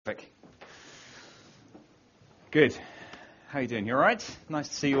Perfect. Good. How are you doing? You all right? Nice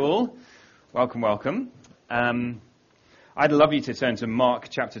to see you all. Welcome, welcome. I'd love you to turn to Mark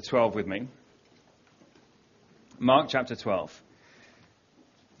chapter 12 with me. Mark chapter 12.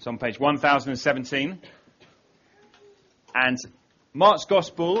 It's on page 1017. And Mark's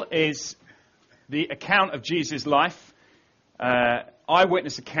Gospel is the account of Jesus' life,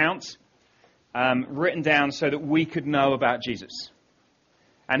 eyewitness account, written down so that we could know about Jesus.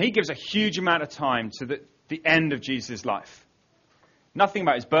 And he gives a huge amount of time to the end of Jesus' life. Nothing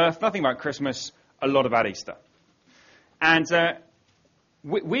about his birth, nothing about Christmas, a lot about Easter. And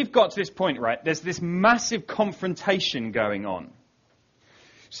we've got to this point, right? There's this massive confrontation going on.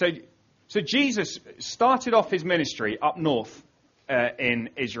 So Jesus started off his ministry up north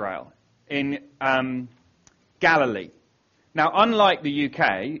in Israel, in Galilee. Now, unlike the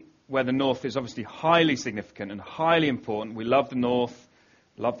UK, where the north is obviously highly significant and highly important, we love the north.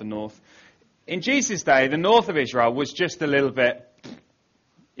 Love the north. In Jesus' day, the north of Israel was just a little bit,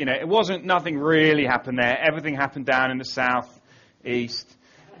 it wasn't, nothing really happened there. Everything happened down in the south, east,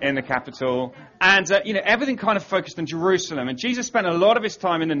 in the capital. And, everything kind of focused on Jerusalem. And Jesus spent a lot of his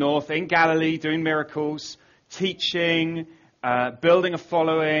time in the north, in Galilee, doing miracles, teaching, building a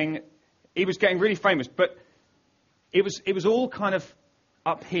following. He was getting really famous. But it was all kind of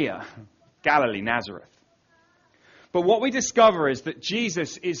up here, Galilee, Nazareth. But what we discover is that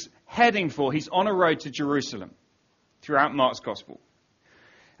Jesus is he's on a road to Jerusalem throughout Mark's Gospel.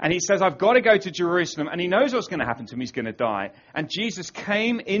 And he says, I've got to go to Jerusalem. And he knows what's going to happen to him. He's going to die. And Jesus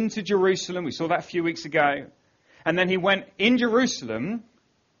came into Jerusalem. We saw that a few weeks ago. And then he went in Jerusalem,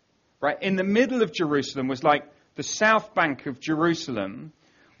 right? In the middle of Jerusalem was like the south bank of Jerusalem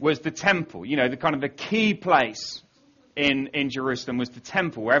was the temple. The kind of the key place in Jerusalem was the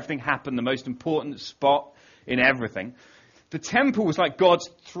temple where everything happened, the most important spot in everything. The temple was like God's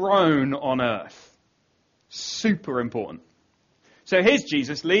throne on earth. Super important. So here's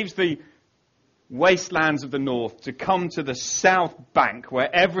Jesus, leaves the wastelands of the north to come to the south bank where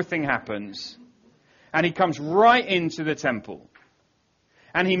everything happens. And he comes right into the temple.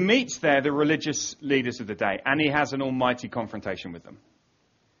 And he meets there the religious leaders of the day. And he has an almighty confrontation with them.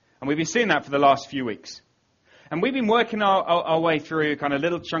 And we've been seeing that for the last few weeks. And we've been working our way through a kind of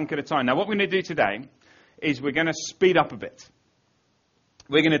little chunk at a time. Now what we're going to do today is we're going to speed up a bit.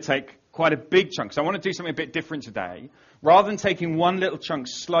 We're going to take quite a big chunk. So I want to do something a bit different today. Rather than taking one little chunk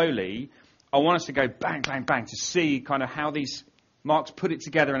slowly, I want us to go bang, bang, bang to see kind of how these Mark's put it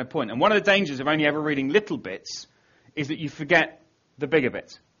together in a point. And one of the dangers of only ever reading little bits is that you forget the bigger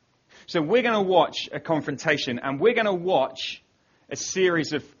bit. So we're going to watch a confrontation and we're going to watch a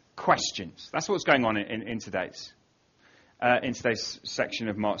series of questions. That's what's going on in today's section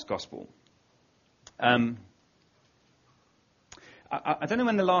of Mark's Gospel. I don't know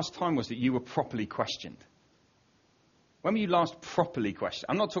when the last time was that you were properly questioned. When were you last properly questioned?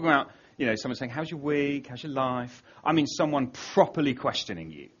 I'm not talking about, someone saying, how's your week? How's your life? I mean someone properly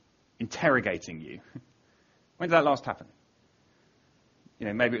questioning you, interrogating you. When did that last happen?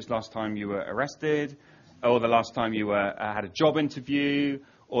 Maybe it was last time you were arrested, or the last time you had a job interview,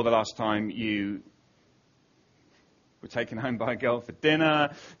 or the last time you were taken home by a girl for dinner.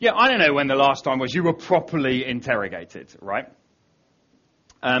 Yeah, I don't know when the last time was you were properly interrogated, right?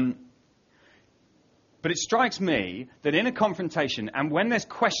 But it strikes me that in a confrontation, and when there's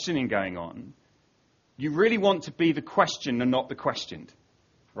questioning going on, you really want to be the questioned and not the questioned,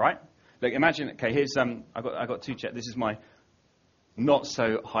 right? Look, imagine, okay, here's, I've got two chairs. This is my not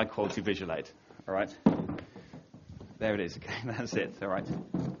so high quality visual aid, all right? There it is, okay, that's it, all right?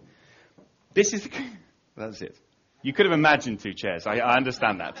 That's it. You could have imagined two chairs. I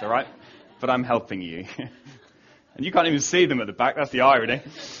understand that, all right? But I'm helping you. And you can't even see them at the back. That's the irony.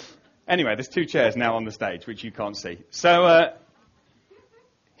 Anyway, there's two chairs now on the stage, which you can't see. So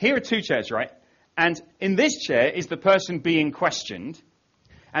here are two chairs, right? And in this chair is the person being questioned.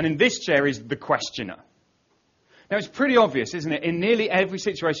 And in this chair is the questioner. Now, it's pretty obvious, isn't it? In nearly every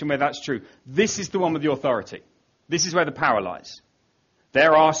situation where that's true, this is the one with the authority. This is where the power lies.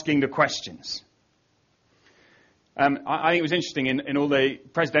 They're asking the questions. I think it was interesting in all the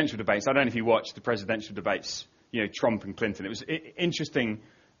presidential debates. I don't know if you watched the presidential debates, Trump and Clinton. It was interesting,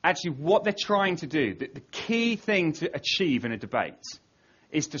 actually, what they're trying to do. The key thing to achieve in a debate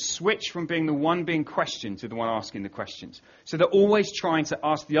is to switch from being the one being questioned to the one asking the questions. So they're always trying to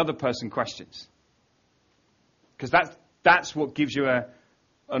ask the other person questions. Because that's what gives you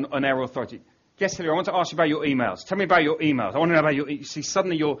an air of authority. Yes, Hilary, I want to ask you about your emails. Tell me about your emails. I want to know about your... You see,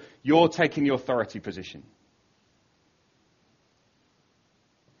 suddenly you're taking the authority position.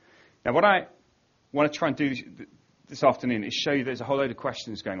 Now, what I want to try and do this afternoon is show you there's a whole load of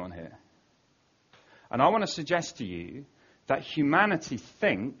questions going on here. And I want to suggest to you that humanity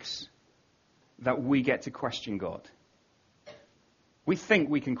thinks that we get to question God. We think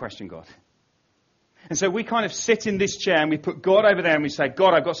we can question God. And so we kind of sit in this chair and we put God over there and we say,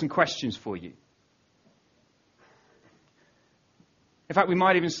 God, I've got some questions for you. In fact, we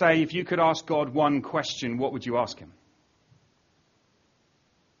might even say, if you could ask God one question, what would you ask him?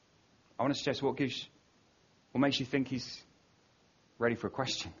 I want to suggest what makes you think he's ready for a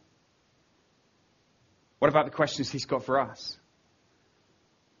question? What about the questions he's got for us?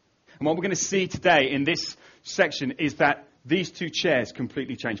 And what we're going to see today in this section is that these two chairs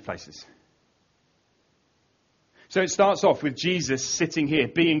completely change places. So it starts off with Jesus sitting here,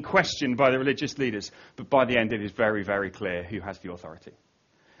 being questioned by the religious leaders. But by the end, it is very, very clear who has the authority.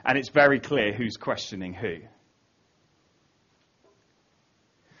 And it's very clear who's questioning who.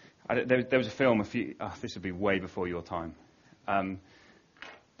 There was a film this would be way before your time.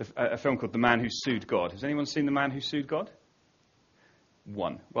 A film called The Man Who Sued God. Has anyone seen The Man Who Sued God?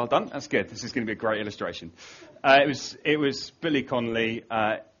 One. Well done. That's good. This is going to be a great illustration. It was Billy Connolly,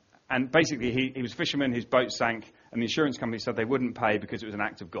 and basically he was a fisherman, his boat sank, and the insurance company said they wouldn't pay because it was an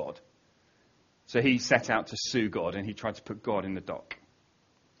act of God. So he set out to sue God, and he tried to put God in the dock.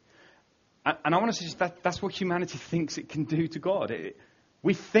 And I want to suggest that that's what humanity thinks it can do to God.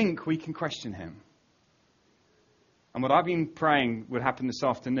 We think we can question him. And what I've been praying would happen this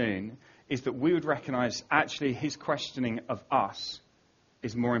afternoon is that we would recognize actually his questioning of us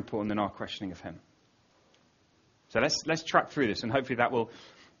is more important than our questioning of him. So let's track through this, and hopefully that will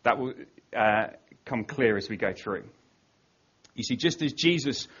come clear as we go through. You see, just as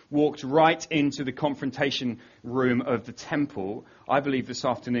Jesus walked right into the confrontation room of the temple, I believe this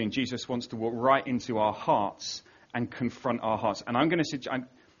afternoon Jesus wants to walk right into our hearts and confront our hearts. And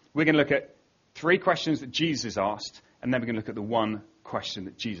we're going to look at 3 questions that Jesus asked, and then we're going to look at the one question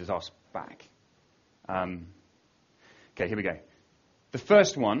that Jesus asked back. Okay, here we go. The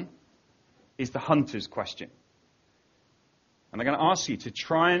first one is the hunter's question. And I'm going to ask you to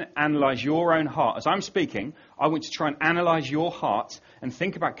try and analyze your own heart. As I'm speaking, I want you to try and analyze your heart and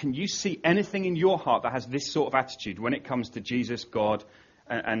think about, can you see anything in your heart that has this sort of attitude when it comes to Jesus, God,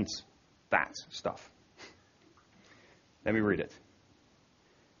 and that stuff? Let me read it.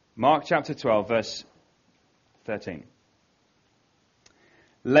 Mark chapter 12, verse 13.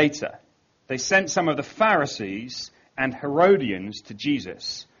 Later, they sent some of the Pharisees and Herodians to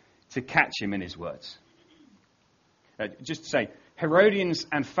Jesus to catch him in his words. Just to say, Herodians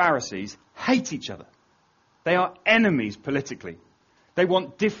and Pharisees hate each other. They are enemies politically. They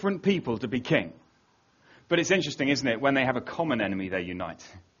want different people to be king. But it's interesting, isn't it? When they have a common enemy, they unite.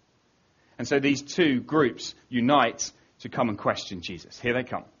 And so these two groups unite to come and question Jesus. Here they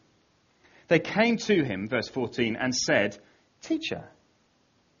come. They came to him, verse 14, and said, "Teacher."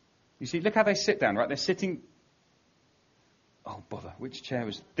 You see, look how they sit down, right? They're sitting... Oh, bother. Which chair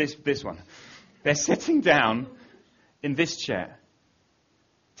was this one? They're sitting down in this chair.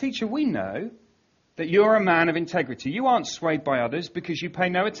 "Teacher, we know that you're a man of integrity. You aren't swayed by others because you pay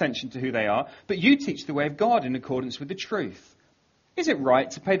no attention to who they are, but you teach the way of God in accordance with the truth. Is it right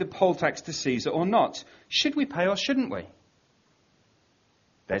to pay the poll tax to Caesar or not? Should we pay or shouldn't we?"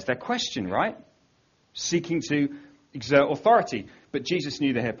 There's their question, right? Seeking to exert authority. But Jesus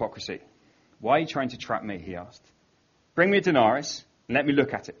knew their hypocrisy. "Why are you trying to trap me?" he asked. "Bring me a denarius and let me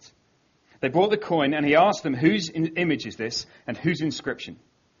look at it." They brought the coin, and he asked them, "Whose image is this, and whose inscription?"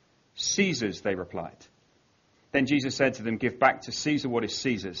 "Caesar's," they replied. Then Jesus said to them, "Give back to Caesar what is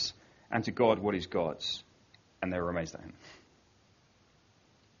Caesar's, and to God what is God's." And they were amazed at him.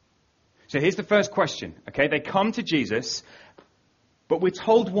 So here's the first question. Okay, they come to Jesus, but we're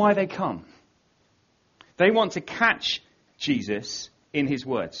told why they come. They want to catch Jesus in his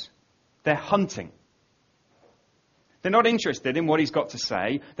words. They're hunting. They're not interested in what he's got to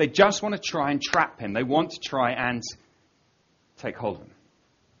say. They just want to try and trap him. They want to try and take hold of him.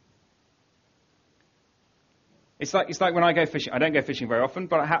 It's like when I go fishing. I don't go fishing very often,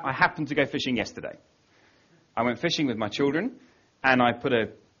 but I happened to go fishing yesterday. I went fishing with my children, and I put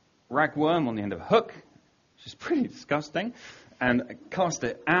a ragworm on the end of a hook, which is pretty disgusting, and I cast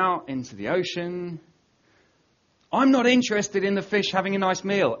it out into the ocean. I'm not interested in the fish having a nice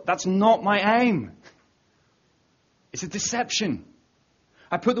meal. That's not my aim. It's a deception.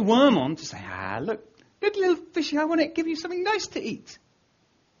 I put the worm on to say, look, little fishy, I want to give you something nice to eat.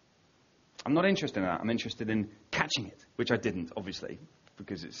 I'm not interested in that. I'm interested in catching it, which I didn't, obviously,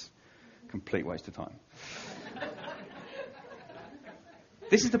 because it's a complete waste of time.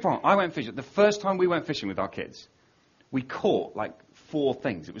 This is the problem. I went fishing. The first time we went fishing with our kids, we caught like 4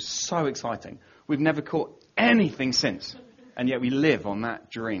 things. It was so exciting. We've never caught anything since. And yet we live on that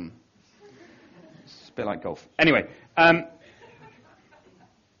dream. It's a bit like golf. Anyway,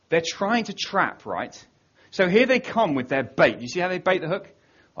 they're trying to trap, right? So here they come with their bait. You see how they bait the hook?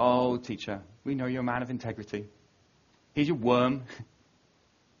 Oh, teacher, we know you're a man of integrity. Here's your worm.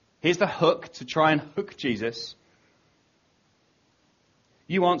 Here's the hook to try and hook Jesus.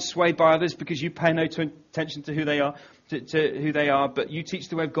 You aren't swayed by others because you pay no attention to who they are, but you teach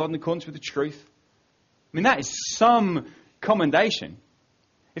the way of God in accordance with the truth. I mean, that is some commendation.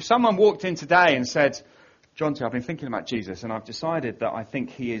 If someone walked in today and said, John, I've been thinking about Jesus and I've decided that I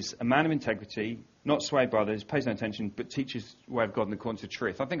think he is a man of integrity, not swayed by others, pays no attention, but teaches the way of God in accordance with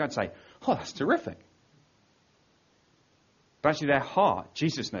truth, I think I'd say, oh, that's terrific. But actually their heart,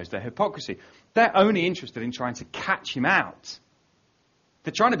 Jesus knows their hypocrisy. They're only interested in trying to catch him out.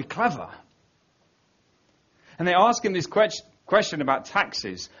 They're trying to be clever. And they ask him this question about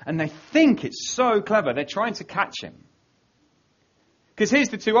taxes, and they think it's so clever. They're trying to catch him. Because here's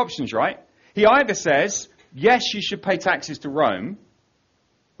the 2 options, right? He either says, yes, you should pay taxes to Rome,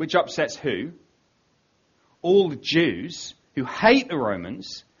 which upsets who? All the Jews who hate the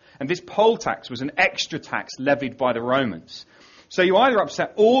Romans, and this poll tax was an extra tax levied by the Romans. So you either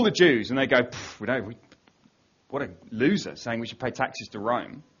upset all the Jews, and they go, what a loser, saying we should pay taxes to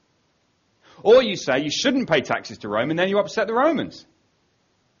Rome. Or you say you shouldn't pay taxes to Rome, and then you upset the Romans.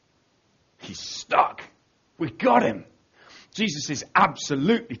 He's stuck. We've got him. Jesus is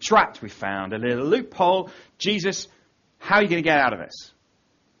absolutely trapped. We found a little loophole. Jesus, how are you going to get out of this?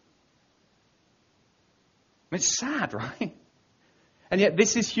 It's sad, right? And yet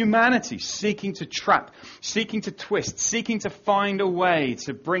this is humanity seeking to trap, seeking to twist, seeking to find a way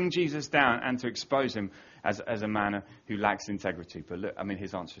to bring Jesus down and to expose him as a man who lacks integrity. But look, I mean,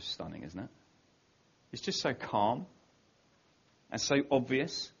 his answer is stunning, isn't it? It's just so calm and so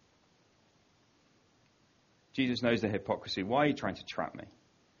obvious. Jesus knows the hypocrisy. Why are you trying to trap me?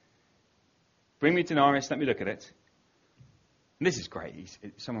 Bring me a denarius, let me look at it. And this is great.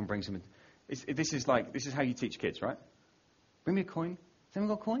 Someone brings him. This is how you teach kids, right? Bring me a coin. Has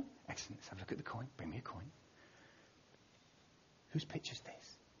anyone got a coin? Excellent. Let's have a look at the coin. Bring me a coin. Whose picture's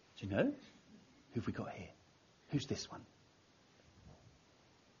this? Do you know? Who've we got here? Who's this one?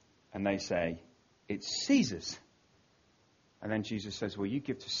 And they say, it's Caesar's. And then Jesus says, well, you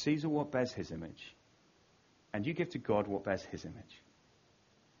give to Caesar what bears his image. And you give to God what bears his image.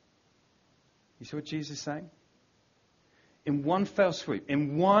 You see what Jesus is saying? In one fell swoop,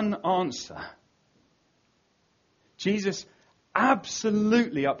 in one answer, Jesus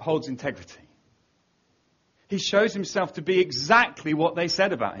absolutely upholds integrity. He shows himself to be exactly what they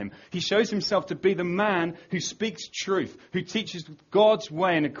said about him. He shows himself to be the man who speaks truth, who teaches God's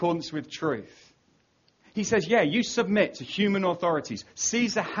way in accordance with truth. He says, yeah, you submit to human authorities.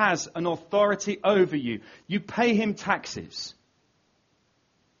 Caesar has an authority over you. You pay him taxes.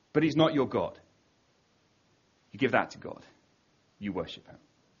 But he's not your God. You give that to God. You worship him.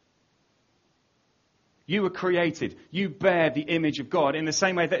 You were created. You bear the image of God. In the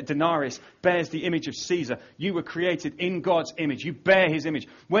same way that denarius bears the image of Caesar, you were created in God's image. You bear his image.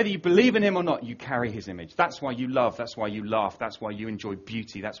 Whether you believe in him or not, you carry his image. That's why you love. That's why you laugh. That's why you enjoy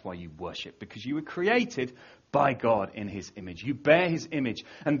beauty. That's why you worship. Because you were created by God in his image. You bear his image.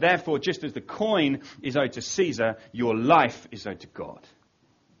 And therefore, just as the coin is owed to Caesar, your life is owed to God.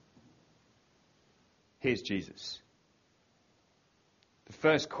 Here's Jesus. The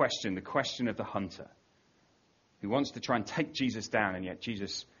first question, the question of the hunter, who wants to try and take Jesus down, and yet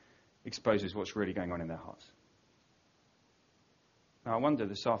Jesus exposes what's really going on in their hearts. Now, I wonder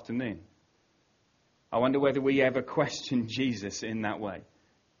this afternoon, I wonder whether we ever question Jesus in that way.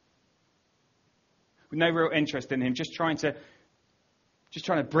 With no real interest in him, just trying to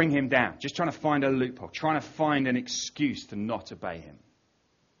bring him down, just trying to find a loophole, trying to find an excuse to not obey him.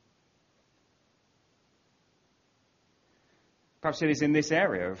 Perhaps it is in this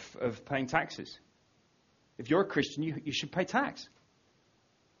area of paying taxes. If you're a Christian, you should pay tax.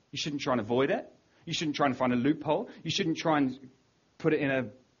 You shouldn't try and avoid it. You shouldn't try and find a loophole. You shouldn't try and put it in a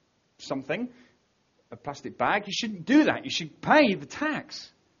plastic bag. You shouldn't do that. You should pay the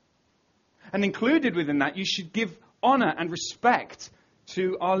tax. And included within that, you should give honor and respect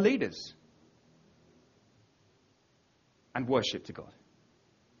to our leaders. And worship to God.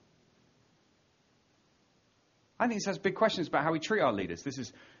 I think this has big questions about how we treat our leaders. This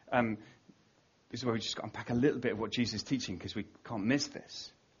is where we just got to unpack a little bit of what Jesus is teaching, because we can't miss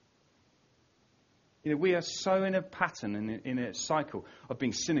this. You know, we are so in a pattern and in a cycle of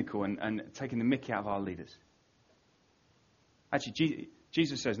being cynical and taking the mickey out of our leaders. Actually,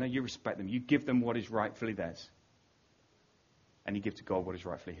 Jesus says, no, you respect them. You give them what is rightfully theirs. and you give to God what is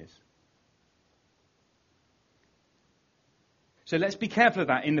rightfully his. So let's be careful of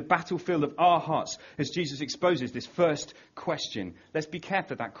that in the battlefield of our hearts as Jesus exposes this first question. Let's be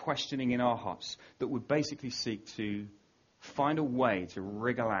careful of that questioning in our hearts that would basically seek to find a way to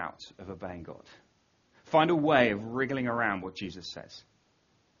wriggle out of obeying God. Find a way of wriggling around what Jesus says.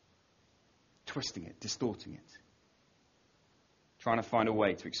 Twisting it, distorting it. Trying to find a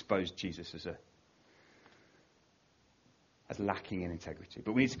way to expose Jesus as lacking in integrity.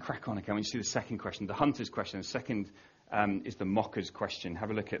 But we need to crack on again. When you see the second question, the hunter's question, the second is the mocker's question.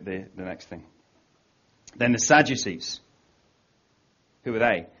 Have a look at the next thing. Then the Sadducees. Who are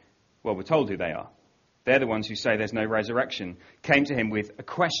they? Well, we're told who they are. They're the ones who say there's no resurrection. Came to him with a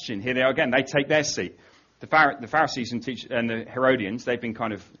question. Here they are again. They take their seat. The Pharisees and the Herodians, they've been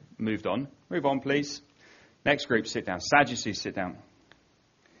kind of moved on. Move on, please. Next group, sit down. Sadducees, sit down.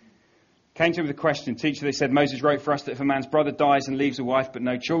 Came to him with a question. Teacher, they said, Moses wrote for us that if a man's brother dies and leaves a wife but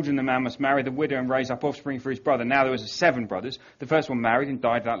no children, the man must marry the widow and raise up offspring for his brother. Now there was 7 brothers. The first one married and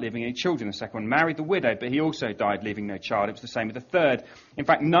died without leaving any children. The second one married the widow, but he also died leaving no child. It was the same with the third. In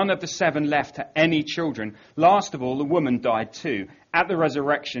fact, none of the 7 left any children. Last of all, the woman died too. At the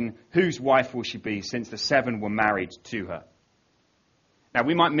resurrection, whose wife will she be, since the 7 were married to her? Now,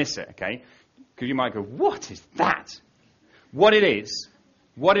 we might miss it, okay? Because you might go, what is that? What it is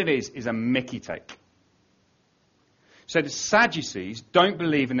a Mickey take. So the Sadducees don't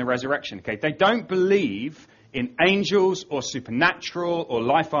believe in the resurrection, okay? They don't believe in angels or supernatural or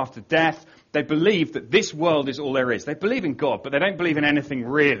life after death. They believe that this world is all there is. They believe in God, but they don't believe in anything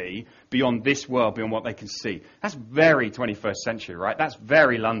really beyond this world, beyond what they can see. That's very 21st century, right? That's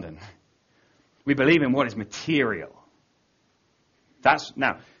very London. We believe in what is material.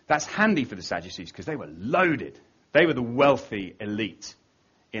 That's handy for the Sadducees because they were loaded. They were the wealthy elite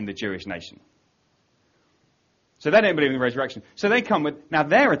in the Jewish nation. So they don't believe in the resurrection. So they come with, now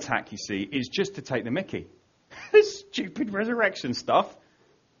their attack, you see, is just to take the mickey. This stupid resurrection stuff.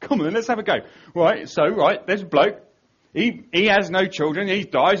 Come on, let's have a go. Right, there's a bloke. He has no children, he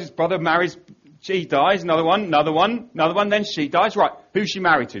dies, his brother marries, she dies, another one, then she dies. Right, who's she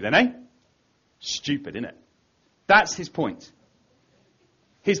married to then, eh? Stupid, isn't it? That's his point.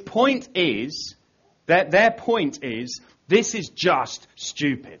 His point is, their point is, this is just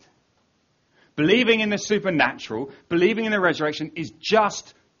stupid. Believing in the supernatural, believing in the resurrection is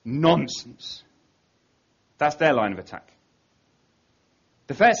just nonsense. That's their line of attack.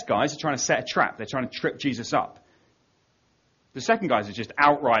 The first guys are trying to set a trap. They're trying to trip Jesus up. The second guys are just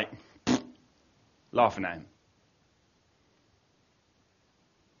outright laughing at him.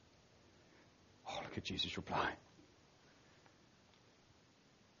 Oh, look at Jesus' reply.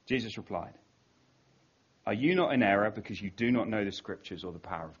 Jesus replied, "Are you not in error because you do not know the Scriptures or the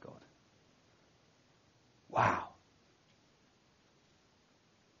power of God?" Wow.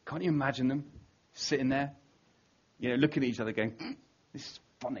 Can't you imagine them sitting there, looking at each other going, this is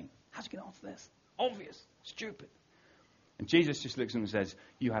funny. How's he going to answer this? Obvious. Stupid. And Jesus just looks at them and says,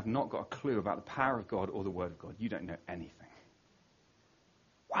 you have not got a clue about the power of God or the Word of God. You don't know anything.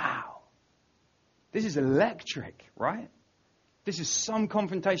 Wow. This is electric, right? This is some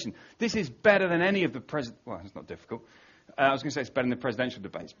confrontation. This is better than any of the well, it's not difficult. I was going to say it's better than the presidential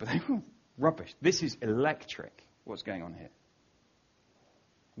debates, but they were rubbish. This is electric, what's going on here.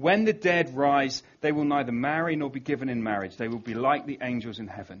 When the dead rise, they will neither marry nor be given in marriage. They will be like the angels in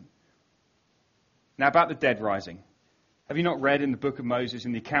heaven. Now about the dead rising. Have you not read in the book of Moses,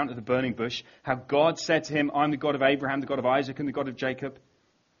 in the account of the burning bush, how God said to him, I'm the God of Abraham, the God of Isaac, and the God of Jacob?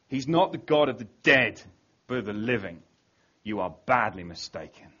 He's not the God of the dead, but of the living. You are badly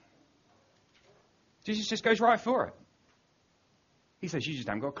mistaken. Jesus just goes right for it. He says, you just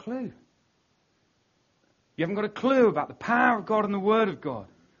haven't got a clue. You haven't got a clue about the power of God and the Word of God.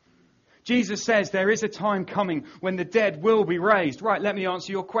 Jesus says there is a time coming when the dead will be raised. Right, let me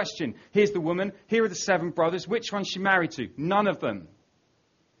answer your question. Here's the woman. Here are the 7 brothers. Which one's she married to? None of them.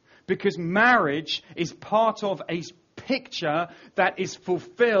 Because marriage is part of a picture that is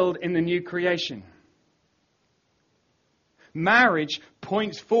fulfilled in the new creation. Marriage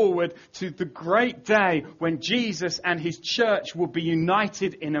points forward to the great day when Jesus and his church will be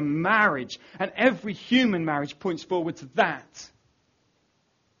united in a marriage. And every human marriage points forward to that.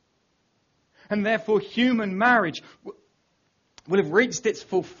 And therefore human marriage will have reached its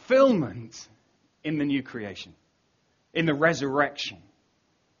fulfillment in the new creation, in the resurrection.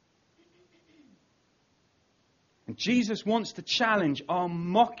 And Jesus wants to challenge our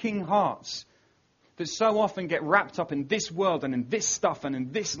mocking hearts that so often get wrapped up in this world and in this stuff and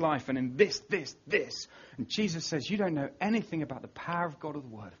in this life and in this. And Jesus says, you don't know anything about the power of God or the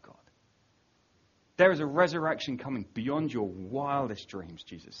Word of God. There is a resurrection coming beyond your wildest dreams,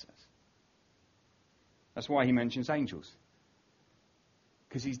 Jesus says. That's why he mentions angels.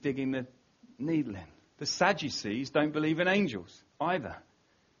 Because he's digging the needle in. The Sadducees don't believe in angels either.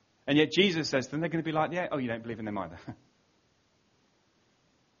 And yet Jesus says to them, they're going to be like, yeah, oh, you don't believe in them either.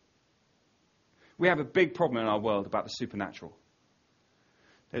 We have a big problem in our world about the supernatural.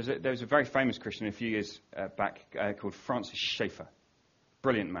 There was a very famous Christian a few years back called Francis Schaeffer.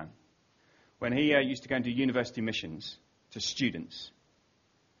 Brilliant man. When he used to go and do university missions to students,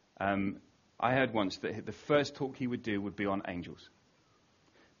 I heard once that the first talk he would do would be on angels.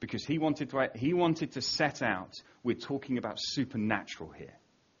 Because he wanted to set out, we're talking about supernatural here.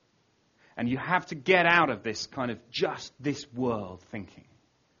 And you have to get out of this kind of just this world thinking.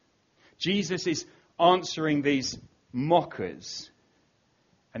 Jesus is answering these mockers.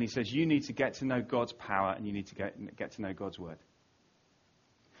 And he says, you need to get to know God's power and you need to get to know God's word.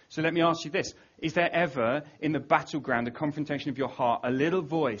 So let me ask you this. Is there ever in the battleground, the confrontation of your heart, a little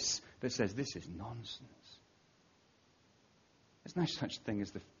voice that says, this is nonsense? There's no such thing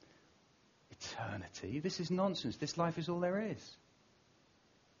as the eternity. This is nonsense. This life is all there is.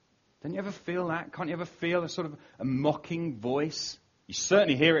 Don't you ever feel that? Can't you ever feel a sort of a mocking voice? You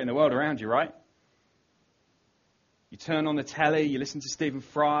certainly hear it in the world around you, right? You turn on the telly, you listen to Stephen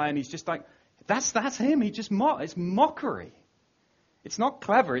Fry, and he's just like, that's him. He just it's mockery. It's not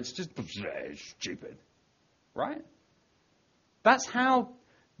clever. It's just stupid, right? That's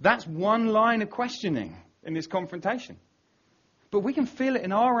one line of questioning in this confrontation. But we can feel it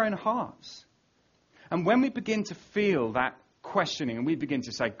in our own hearts. And when we begin to feel that questioning and we begin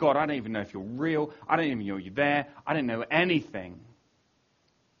to say, God, I don't even know if you're real. I don't even know you're there. I don't know anything.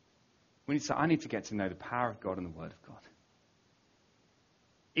 We need to say, I need to get to know the power of God and the Word of God.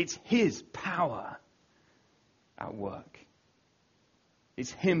 It's His power at work.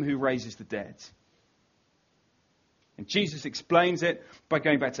 It's Him who raises the dead. And Jesus explains it by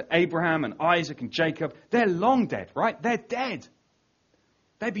going back to Abraham and Isaac and Jacob. They're long dead, right? They're dead.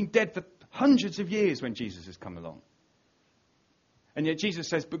 They've been dead for hundreds of years when Jesus has come along. And yet Jesus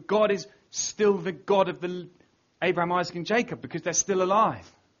says, but God is still the God of the Abraham, Isaac and Jacob because they're still alive.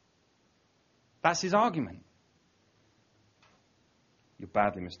 That's his argument. You're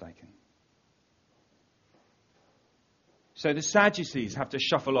badly mistaken. So the Sadducees have to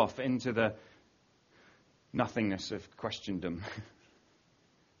shuffle off into the nothingness of Christendom.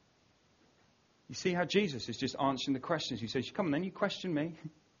 You see how Jesus is just answering the questions. He says, come on then, you question me.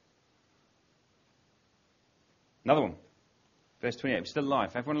 Another one. Verse 28, we're still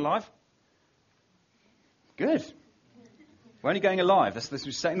alive. Everyone alive? Good. We're only going alive. We're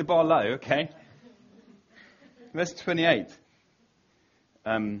setting the bar low, okay? Verse 28.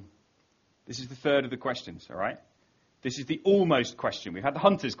 This is the third of the questions, all right? This is the almost question. We've had the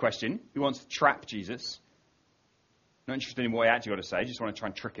hunter's question, who wants to trap Jesus. Not interested in what he actually got to say, just want to try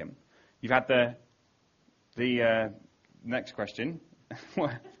and trick him. You've had the next question,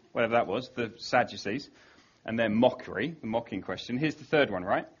 whatever that was, the Sadducees, and their mockery, the mocking question. Here's the third one,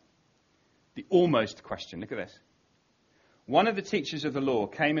 right? The almost question. Look at this. One of the teachers of the law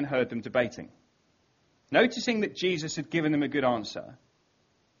came and heard them debating. Noticing that Jesus had given them a good answer,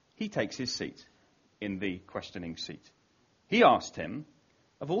 he takes his seat in the questioning seat. He asked him,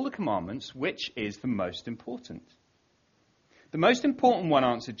 of all the commandments, which is the most important? The most important one,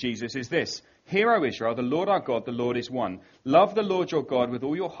 answered Jesus, is this. Hear, O Israel, the Lord our God, the Lord is one. Love the Lord your God with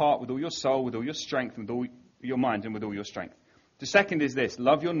all your heart, with all your soul, with all your strength, with all your mind, and with all your strength. The second is this.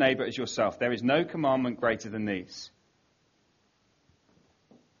 Love your neighbor as yourself. There is no commandment greater than these.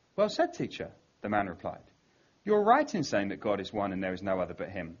 Well said, teacher, the man replied. You're right in saying that God is one and there is no other but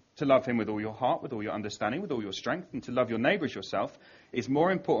him. To love him with all your heart, with all your understanding, with all your strength, and to love your neighbor as yourself is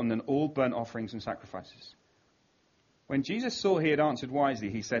more important than all burnt offerings and sacrifices. When Jesus saw he had answered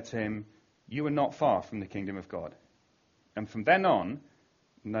wisely, he said to him, you are not far from the kingdom of God. And from then on,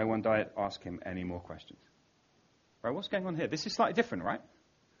 no one dared ask him any more questions. Right, what's going on here? This is slightly different, right?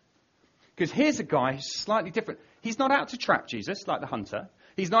 Because here's a guy who's slightly different. He's not out to trap Jesus like the hunter.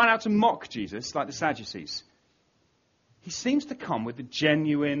 He's not out to mock Jesus like the Sadducees. He seems to come with a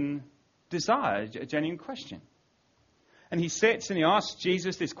genuine desire, a genuine question. And he sits and he asks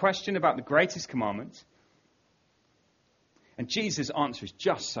Jesus this question about the greatest commandment. And Jesus' answer is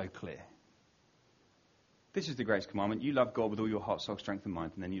just so clear. This is the greatest commandment. You love God with all your heart, soul, strength, and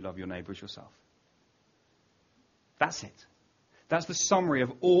mind, and then you love your neighbor as yourself. That's it. That's the summary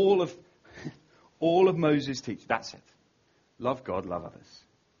of all of Moses' teaching. That's it. Love God, love others.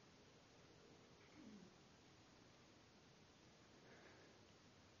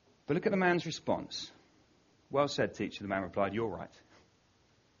 But look at the man's response. Well said, teacher, the man replied, you're right.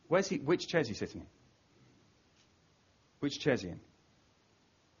 Which chair is he sitting in? Which chair's he in?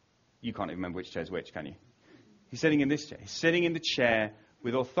 You can't even remember which chair's which, can you? He's sitting in this chair. He's sitting in the chair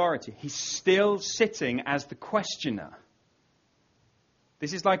with authority. He's still sitting as the questioner.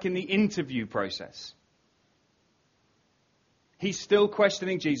 This is like in the interview process. He's still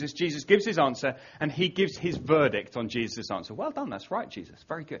questioning Jesus. Jesus gives his answer, and he gives his verdict on Jesus' answer. Well done, that's right, Jesus.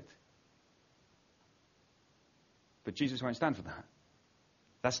 Very good. But Jesus won't stand for that.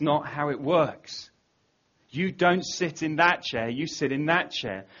 That's not how it works. You don't sit in that chair, you sit in that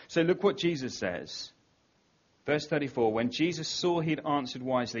chair. So look what Jesus says. Verse 34, when Jesus saw he'd answered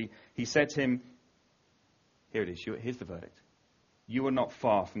wisely, he said to him, here it is, here's the verdict. You are not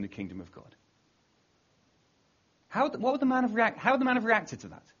far from the kingdom of God. How would the man have reacted to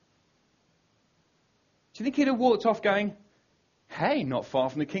that? Do you think he'd have walked off going, hey, not far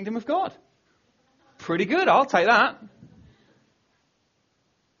from the kingdom of God? Pretty good, I'll take that.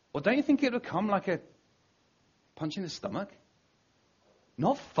 Or don't you think it would have come like a punch in the stomach?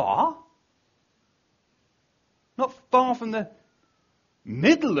 Not far? Not far from the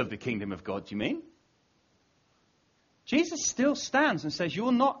middle of the kingdom of God, do you mean? Jesus still stands and says,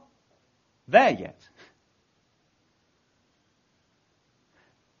 you're not there yet.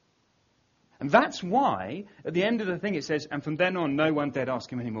 And that's why, at the end of the thing, it says, and from then on, no one dared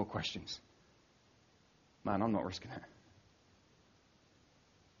ask him any more questions. Man, I'm not risking it.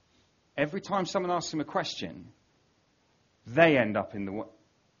 Every time someone asks him a question, they end up in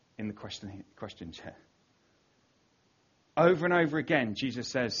the question chair. Over and over again, Jesus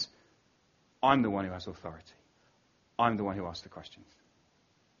says, I'm the one who has authority. I'm the one who asks the questions.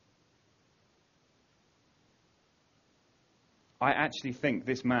 I actually think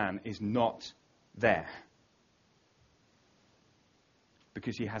this man is not there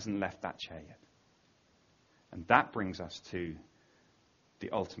because he hasn't left that chair yet. And that brings us to the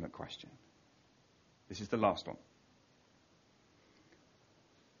ultimate question. This is the last one.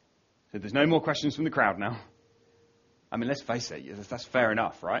 So there's no more questions from the crowd now. I mean, let's face it, that's fair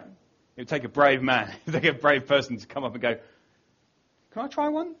enough, right? It would take a brave man, it would take a brave person to come up and go, can I try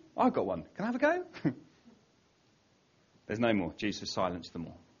one? I've got one. Can I have a go? There's no more. Jesus silenced them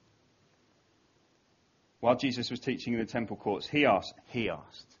all. While Jesus was teaching in the temple courts, he asked.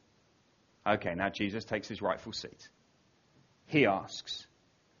 Okay, now Jesus takes his rightful seat. He asks,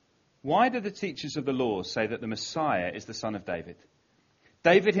 why do the teachers of the law say that the Messiah is the son of David?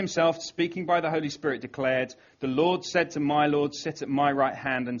 David himself, speaking by the Holy Spirit, declared, the Lord said to my Lord, sit at my right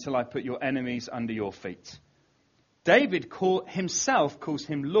hand until I put your enemies under your feet. David himself calls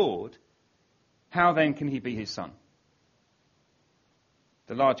him Lord. How then can he be his son?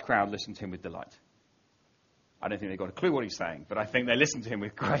 The large crowd listened to him with delight. I don't think they got a clue what he's saying, but I think they listened to him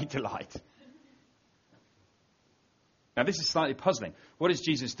with great delight. Now this is slightly puzzling. What does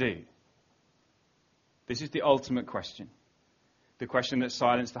Jesus do? This is the ultimate question. The question that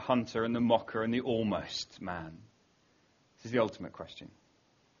silenced the hunter and the mocker and the almost man. This is the ultimate question.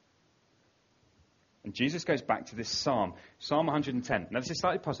 And Jesus goes back to this Psalm 110. Now this is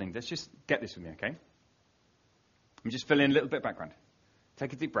slightly puzzling. Let's just get this with me, okay? I'm just filling in a little bit of background.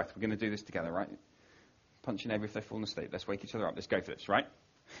 Take a deep breath. We're going to do this together, right? Punch your neighbour if they've fallen asleep. Let's wake each other up. Let's go for this, right?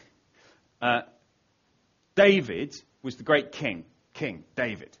 David was the great king. King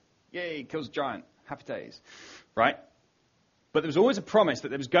David. Yay, kills a giant. Happy days. Right? But there was always a promise that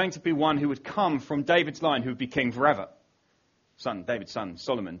there was going to be one who would come from David's line who would be king forever. David's son,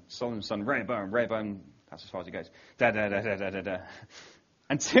 Solomon. Solomon's son, Rehoboam. That's as far as it goes.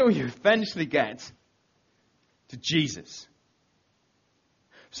 Until you eventually get to Jesus.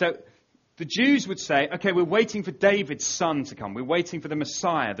 So the Jews would say, okay, we're waiting for David's son to come. We're waiting for the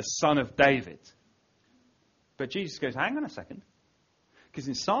Messiah, the son of David. But Jesus goes, hang on a second. Because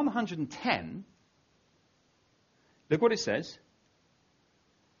in Psalm 110, look what it says.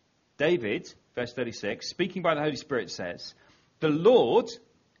 David, verse 36, speaking by the Holy Spirit says, the Lord,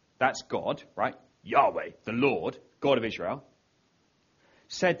 that's God, right? Yahweh, the Lord, God of Israel,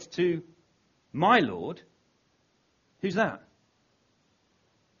 said to my Lord, who's that?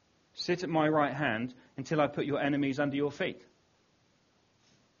 Sit at my right hand until I put your enemies under your feet.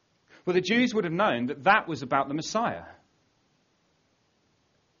 Well, the Jews would have known that that was about the Messiah.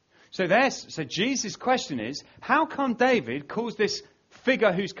 So Jesus' question is, how come David calls this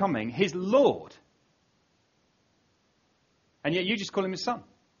figure who's coming his Lord? And yet you just call him his son.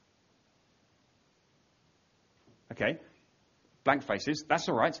 Okay, blank faces, that's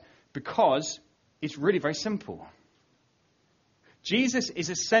all right, because it's really very simple. Jesus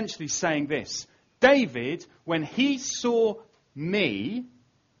is essentially saying this. David, when he saw me,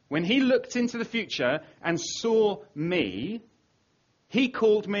 when he looked into the future and saw me, he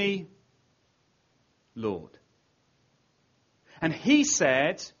called me Lord. And he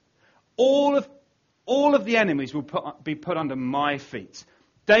said, all of the enemies will be put under my feet.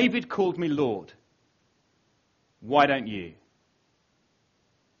 David called me Lord. Why don't you?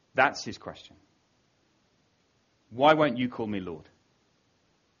 That's his question. Why won't you call me Lord?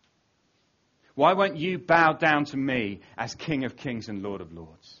 Why won't you bow down to me as King of Kings and Lord of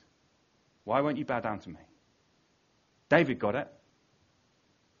Lords? Why won't you bow down to me? David got it.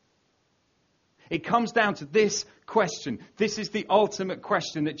 It comes down to this question. This is the ultimate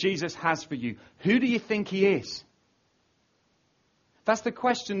question that Jesus has for you. Who do you think he is? That's the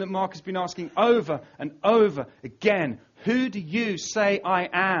question that Mark has been asking over and over again. Who do you say I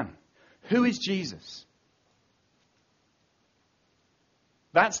am? Who is Jesus?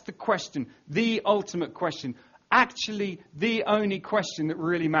 That's the question, the ultimate question. Actually, the only question that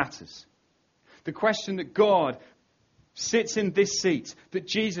really matters. The question that God sits in this seat, that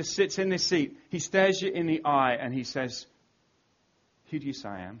Jesus sits in this seat. He stares you in the eye and he says, who do you say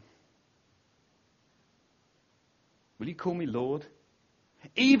I am? Will you call me Lord?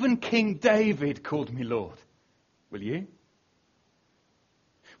 Even King David called me Lord. Will you?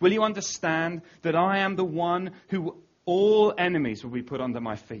 Will you understand that I am the one who all enemies will be put under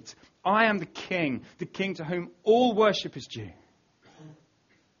my feet? I am the king to whom all worship is due.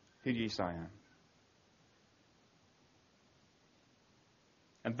 Who do you say I am?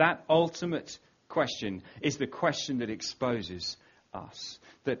 And that ultimate question is the question that exposes us,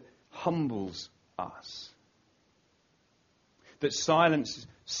 that humbles us, that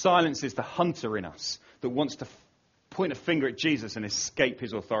silences the hunter in us that wants to point a finger at Jesus and escape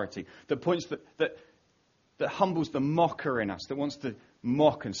his authority, that humbles the mocker in us, that wants to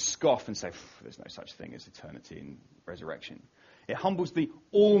mock and scoff and say, there's no such thing as eternity and resurrection. It humbles the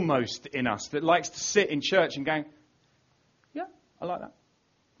almost in us that likes to sit in church and go, yeah, I like that.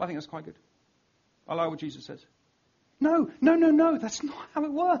 I think that's quite good. I like what Jesus says. No. That's not how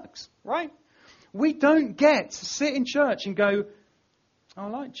it works, right? We don't get to sit in church and go, oh, I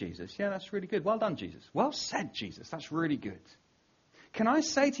like Jesus. Yeah, that's really good. Well done, Jesus. Well said, Jesus. That's really good. Can I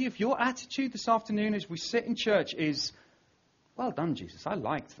say to you, if your attitude this afternoon as we sit in church is, well done, Jesus. I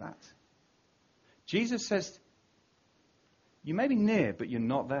liked that. Jesus says, you may be near, but you're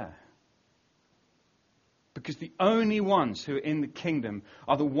not there. Because the only ones who are in the kingdom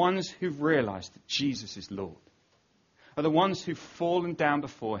are the ones who've realized that Jesus is Lord. Are the ones who've fallen down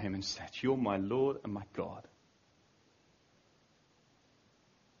before him and said, you're my Lord and my God.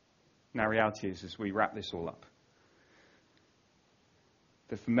 Now, reality is, as we wrap this all up,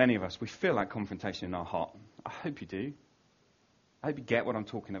 that for many of us, we feel that confrontation in our heart. I hope you do. I hope you get what I'm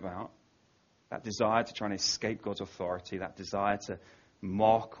talking about. That desire to try and escape God's authority, that desire to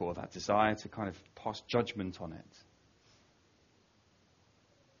mock, or that desire to kind of pass judgment on it.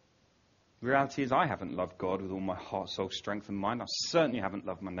 The reality is I haven't loved God with all my heart, soul, strength and mind. I certainly haven't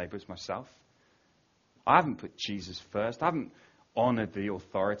loved my neighbours myself. I haven't put Jesus first. I haven't honoured the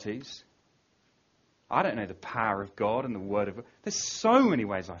authorities. I don't know the power of God and the word of God. There's so many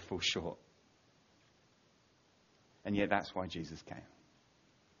ways I fall short. And yet that's why Jesus came.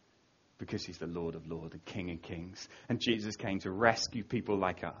 Because he's the Lord of Lords, the King of Kings. And Jesus came to rescue people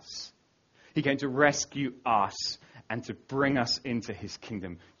like us. He came to rescue us and to bring us into his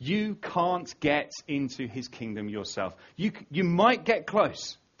kingdom. You can't get into his kingdom yourself. You might get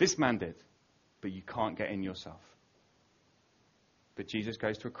close. This man did. But you can't get in yourself. But Jesus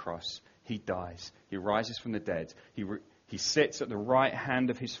goes to a cross. He dies. He rises from the dead. He sits at the right hand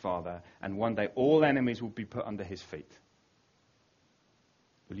of his Father. And one day all enemies will be put under his feet.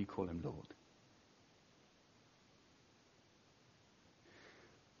 Will you call him Lord?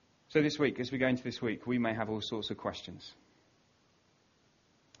 So this week, as we go into this week, we may have all sorts of questions.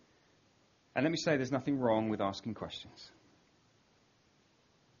 And let me say there's nothing wrong with asking questions.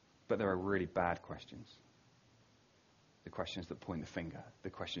 But there are really bad questions. The questions that point the finger, the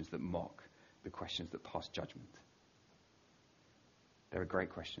questions that mock, the questions that pass judgment. There are great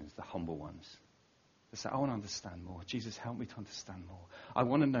questions, the humble ones. They say, I want to understand more. Jesus, help me to understand more. I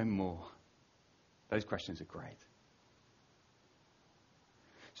want to know more. Those questions are great.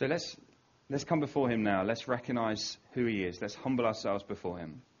 So let's come before him now. Let's recognize who he is. Let's humble ourselves before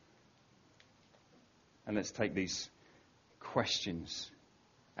him. And let's take these questions.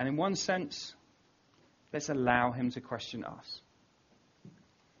 And in one sense, let's allow him to question us.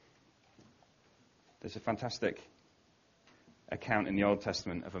 There's a fantastic account in the Old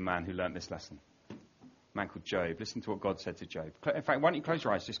Testament of a man who learnt this lesson. A man called Job. Listen to what God said to Job. In fact, why don't you close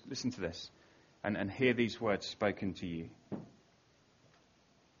your eyes? Just listen to this and hear these words spoken to you.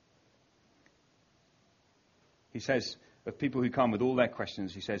 He says, of people who come with all their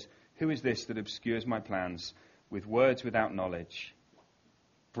questions, he says, who is this that obscures my plans, with words without knowledge.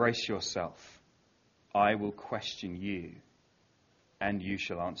 Brace yourself. I will question you, and you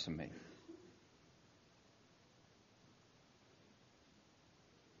shall answer me.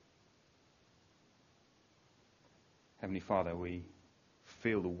 Heavenly Father, we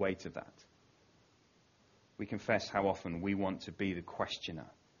feel the weight of that. We confess how often we want to be the questioner,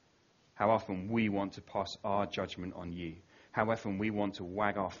 how often we want to pass our judgment on you, how often we want to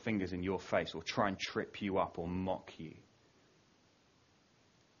wag our fingers in your face or try and trip you up or mock you.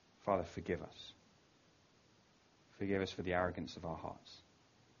 Father, forgive us. Forgive us for the arrogance of our hearts.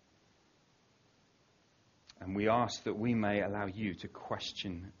 And we ask that we may allow you to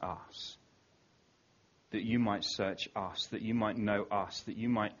question us, that you might search us, that you might know us, that you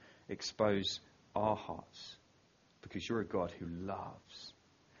might expose our hearts, because you're a God who loves.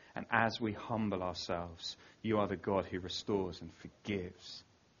 And as we humble ourselves, you are the God who restores and forgives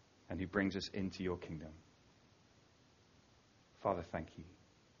and who brings us into your kingdom. Father, thank you.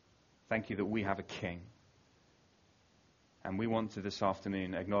 Thank you that we have a king. And we want to this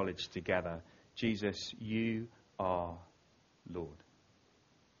afternoon acknowledge together, Jesus, you are Lord.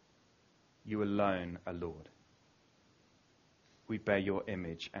 You alone are Lord. We bear your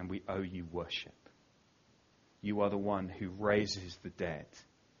image and we owe you worship. You are the one who raises the dead.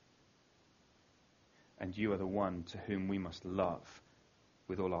 And you are the one to whom we must love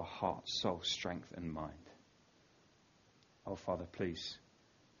with all our heart, soul, strength, and mind. Oh, Father, please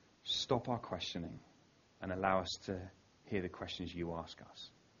stop our questioning and allow us to hear the questions you ask us.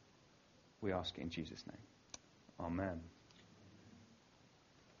 We ask it in Jesus' name. Amen.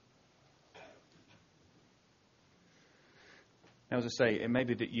 Now, as I say, it may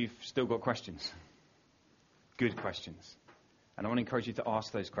be that you've still got questions. Good questions. And I want to encourage you to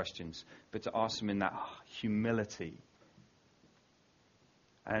ask those questions, but to ask them in that humility.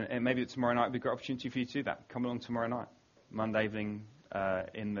 And maybe tomorrow night would be a great opportunity for you to do that. Come along tomorrow night, Monday evening,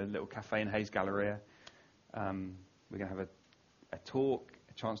 in the little cafe in Hayes Galleria. We're going to have a talk,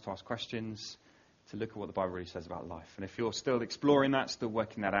 a chance to ask questions, to look at what the Bible really says about life. And if you're still exploring that, still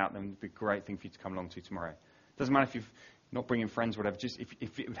working that out, then it would be a great thing for you to come along to tomorrow. It doesn't matter if you've not bringing friends, whatever. Just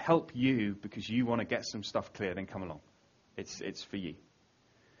if it would help you because you want to get some stuff clear, then come along. It's for you.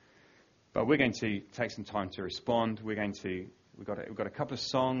 But we're going to take some time to respond. We've got a couple of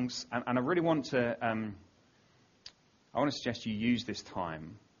songs, and I really want to suggest you use this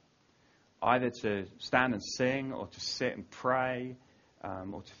time either to stand and sing, or to sit and pray,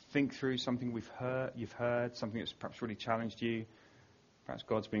 or to think through something you've heard, something that's perhaps really challenged you. Perhaps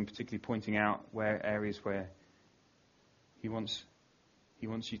God's been particularly pointing out areas where He wants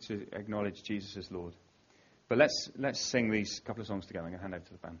you to acknowledge Jesus as Lord. But let's sing these couple of songs together. I'm going to hand over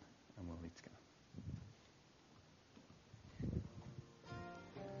to the band and we'll lead together.